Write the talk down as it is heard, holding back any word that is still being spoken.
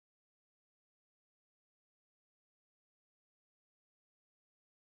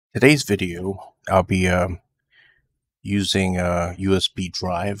Today's video, I'll be using a USB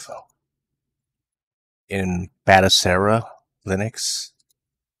drive in Batocera Linux.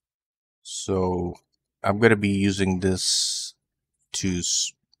 So I'm going to be using this to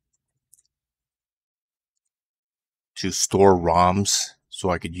store ROMs, so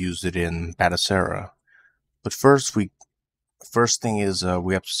I could use it in Batocera. But first thing is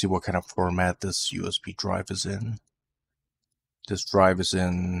we have to see what kind of format this USB drive is in. This drive is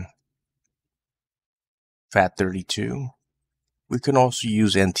in FAT32. We can also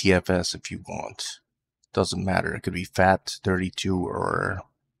use NTFS if you want. Doesn't matter. It could be FAT32 or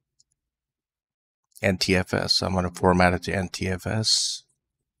NTFS. I'm going to format it to NTFS.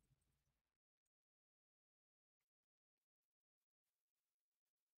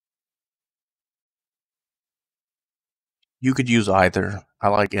 You could use either. I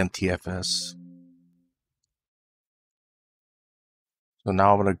like NTFS. So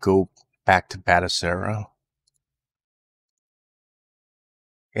now I'm going to go back to Batocera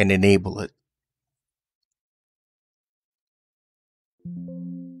and enable it.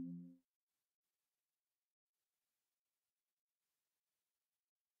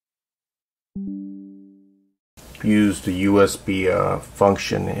 Use the USB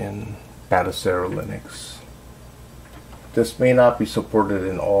function in Batocera Linux. This may not be supported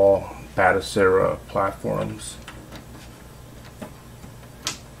in all Batocera platforms,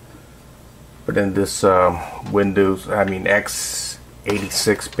 but in this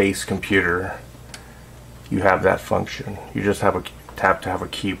x86 based computer, you have that function. You just have to have a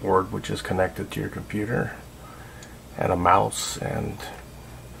keyboard which is connected to your computer and a mouse, and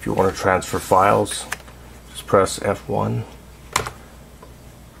if you want to transfer files, just press F1,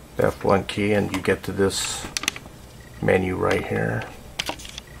 the F1 key, and you get to this menu right here.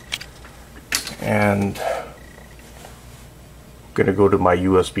 And I'm gonna go to my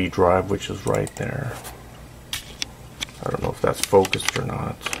USB drive, which is right there. I don't know if that's focused or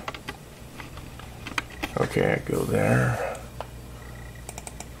not. Okay, I go there.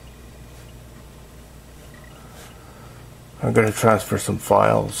 I'm gonna transfer some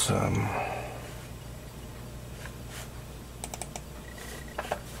files.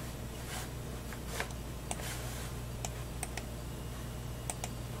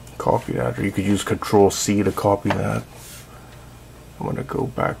 Copy that, or you could use Control-C to copy that. I'm going to go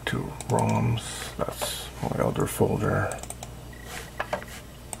back to ROMs. That's my other folder.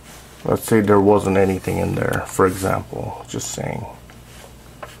 Let's say there wasn't anything in there, for example. Just saying.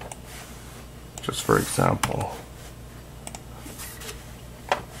 Just for example.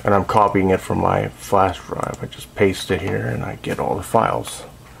 And I'm copying it from my flash drive. I just paste it here and I get all the files.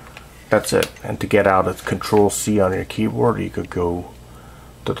 That's it. And to get out, it's Control-C on your keyboard. You could go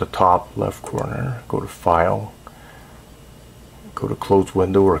to the top left corner, go to File, go to Close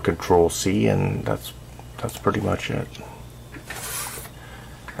Window, or Control-C, and that's pretty much it.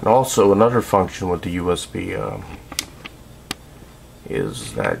 And also another function with the USB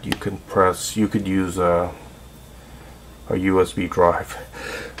is that you could use a USB drive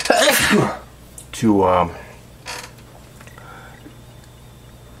to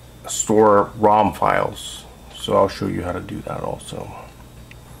store ROM files. So I'll show you how to do that also.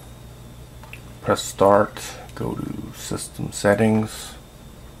 Press Start, go to System Settings,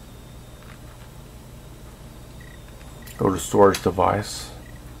 go to Storage Device,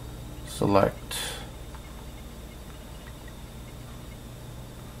 select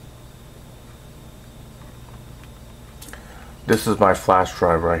this is my flash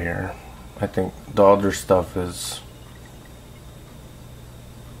drive right here. I think the other stuff is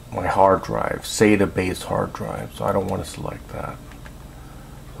my hard drive, SATA based hard drive, so I don't want to select that.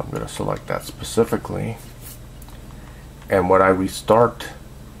 I'm going to select that specifically, and when I restart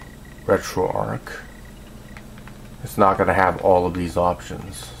RetroArch, it's not going to have all of these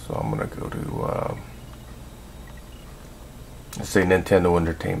options. So I'm going to go to let's say Nintendo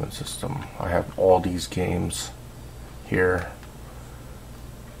Entertainment System. I have all these games here.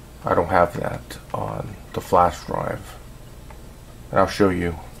 I don't have that on the flash drive, and I'll show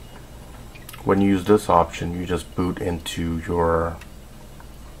you. When you use this option, you just boot into your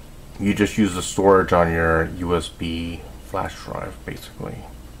you just use the storage on your USB flash drive, basically.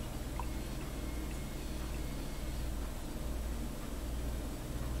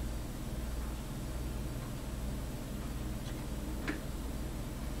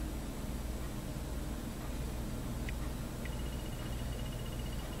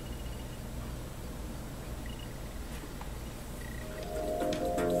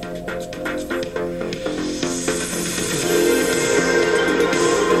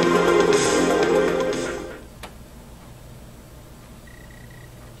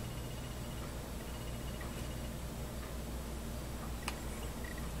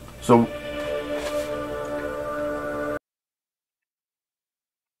 So,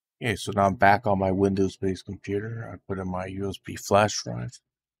 okay, so now I'm back on my Windows-based computer. I put in my USB flash drive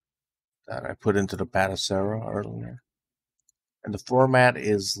that I put into the Batocera earlier. And the format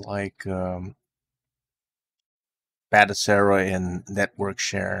is like Batocera and network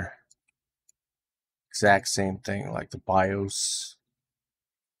share. Exact same thing, like the BIOS,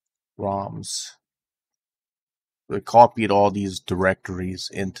 ROMs. They copied all these directories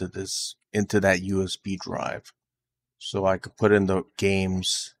into that USB drive, so I could put in the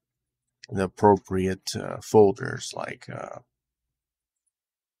games in the appropriate folders, like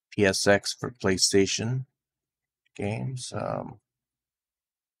PSX for PlayStation games,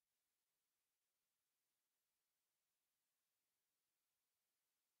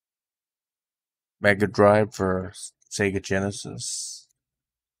 Mega Drive for Sega Genesis,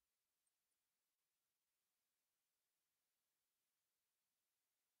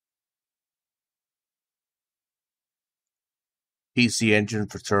 PC Engine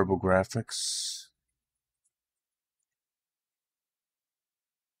for TurboGrafx,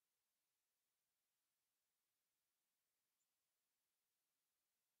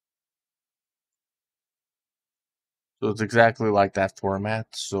 so it's exactly like that format,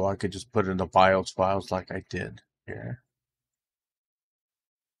 so I could just put in the BIOS files like I did here.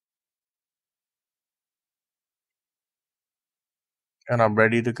 And I'm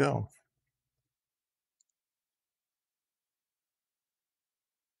ready to go.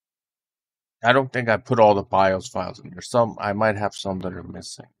 I don't think I put all the BIOS files in there. Some I might have some that are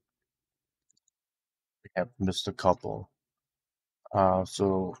missing. I have missed a couple.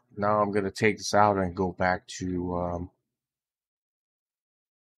 So now I'm gonna take this out and go back to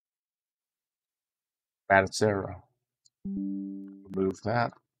Batocera. Remove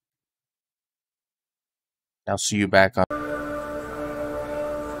that. I'll see you back on.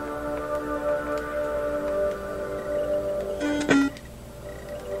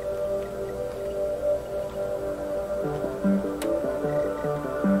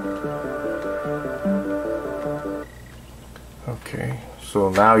 Okay, so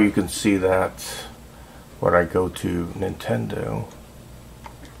now you can see that when I go to Nintendo,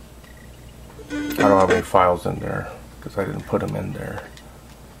 I don't have any files in there because I didn't put them in there.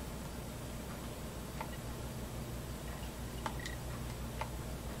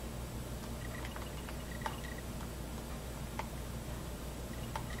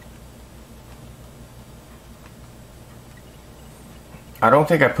 I don't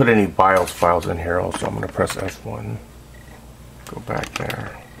think I put any BIOS files in here also. I'm going to press F1. Go back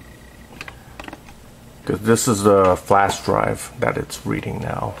there. Because this is the flash drive that it's reading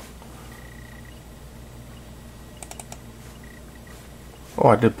now. Oh,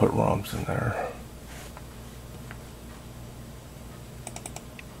 I did put ROMs in there.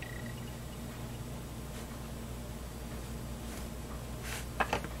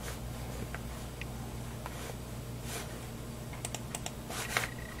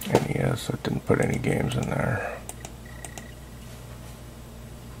 NES, I didn't put any games in there.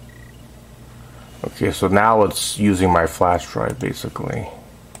 Okay, so now it's using my flash drive basically.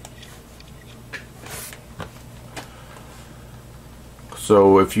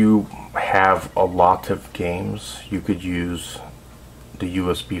 So if you have a lot of games, you could use the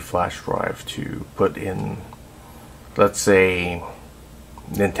USB flash drive to put in, let's say,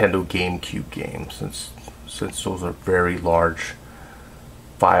 Nintendo GameCube games, since those are very large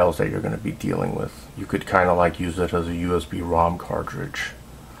files that you're going to be dealing with. You could kind of like use it as a USB ROM cartridge,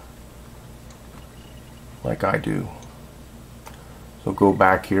 like I do. So go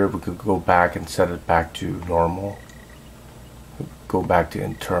back here, we could go back and set it back to normal. Go back to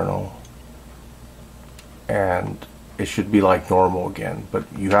internal, and it should be like normal again, but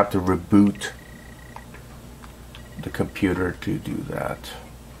you have to reboot the computer to do that.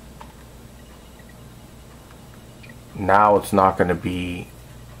 Now it's not going to be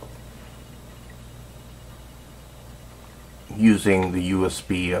using the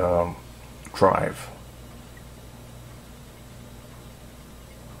USB drive.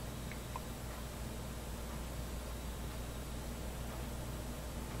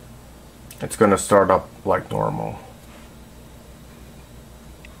 It's going to start up like normal.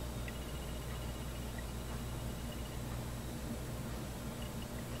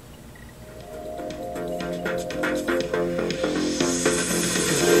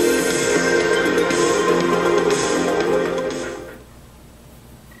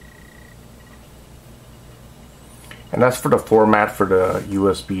 And that's for the format for the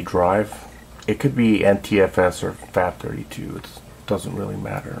USB drive. It could be NTFS or FAT32. It doesn't really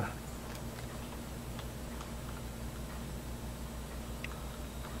matter.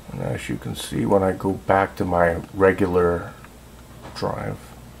 And as you can see, when I go back to my regular drive,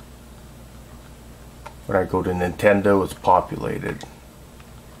 when I go to Nintendo, it's populated.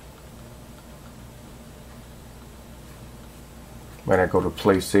 When I go to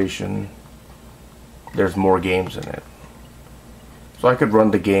PlayStation, there's more games in it. So I could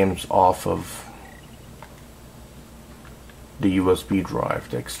run the games off of the USB drive,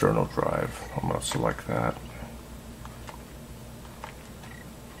 the external drive. I'm going to select that.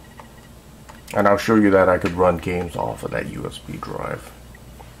 And I'll show you that I could run games off of that USB drive.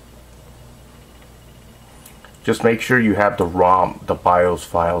 Just make sure you have the ROM, the BIOS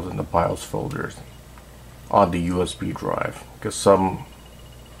files and the BIOS folders on the USB drive, because some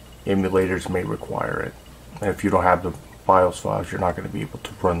emulators may require it. And if you don't have the BIOS files, you're not going to be able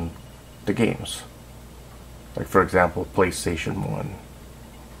to run the games. Like for example, PlayStation 1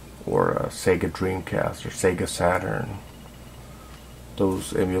 or Sega Dreamcast or Sega Saturn.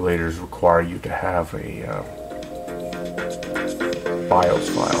 Those emulators require you to have a BIOS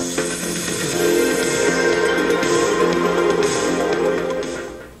file.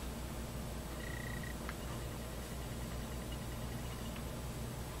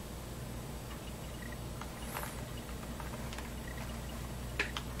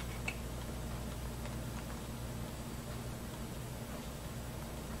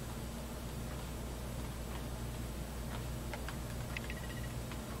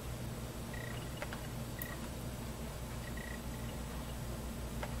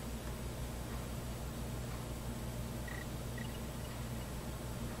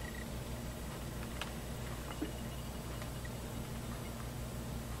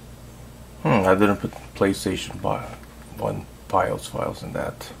 I didn't put PlayStation 1 BIOS files in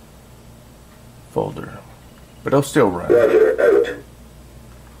that folder, but it'll still run.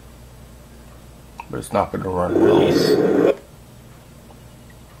 But it's not going to run well.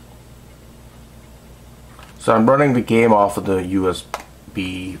 So I'm running the game off of the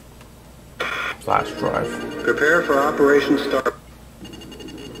USB flash drive. Prepare for Operation Start.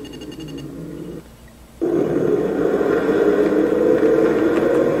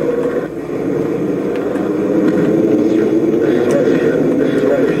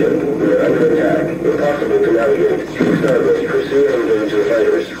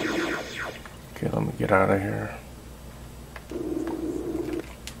 Okay, let me get out of here.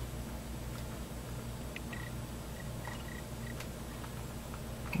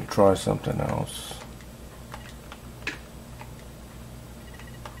 Let me try something else.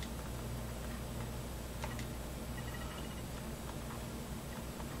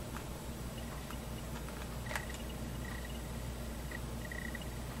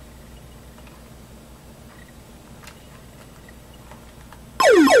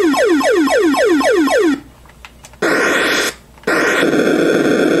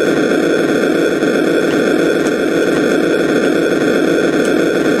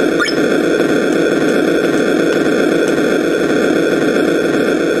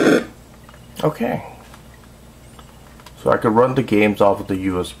 Okay, so I could run the games off of the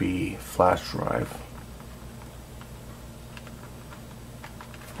USB flash drive,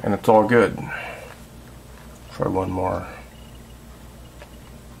 and it's all good. Try one more.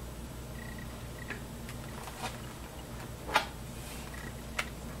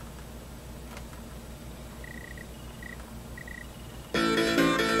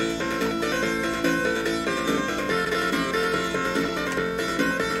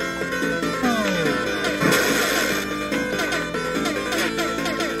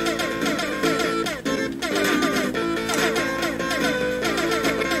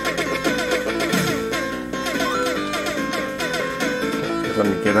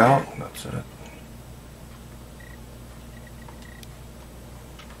 Let me get out. That's it.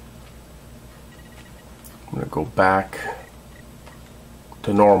 I'm going to go back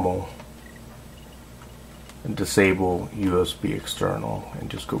to normal and disable USB external and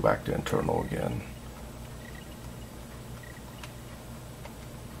just go back to internal again.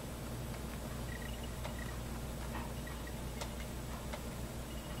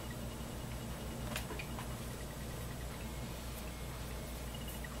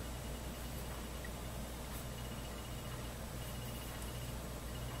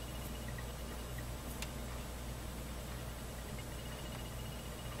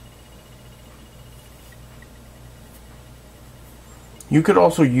 You could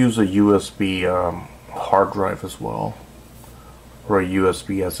also use a USB hard drive as well, or a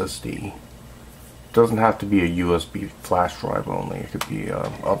USB SSD. It doesn't have to be a USB flash drive only. It could be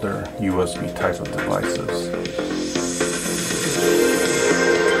other USB type of devices.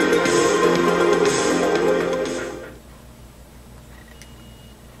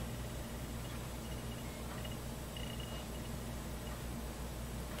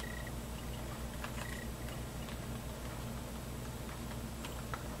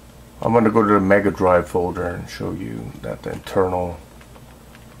 I'm going to go to the Mega Drive folder and show you that the internal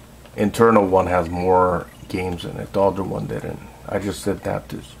one has more games in it. The other one didn't. I just did that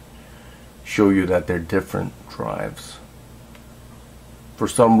to show you that they're different drives. For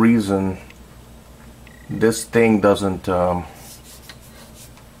some reason, this thing doesn't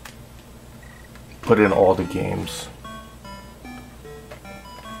put in all the games,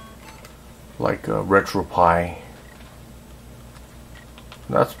 like RetroPie.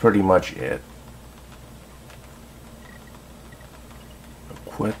 That's pretty much it.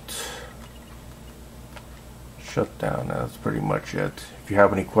 Quit. Shut down. That's pretty much it. If you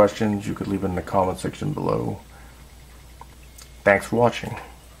have any questions, you could leave it in the comment section below. Thanks for watching.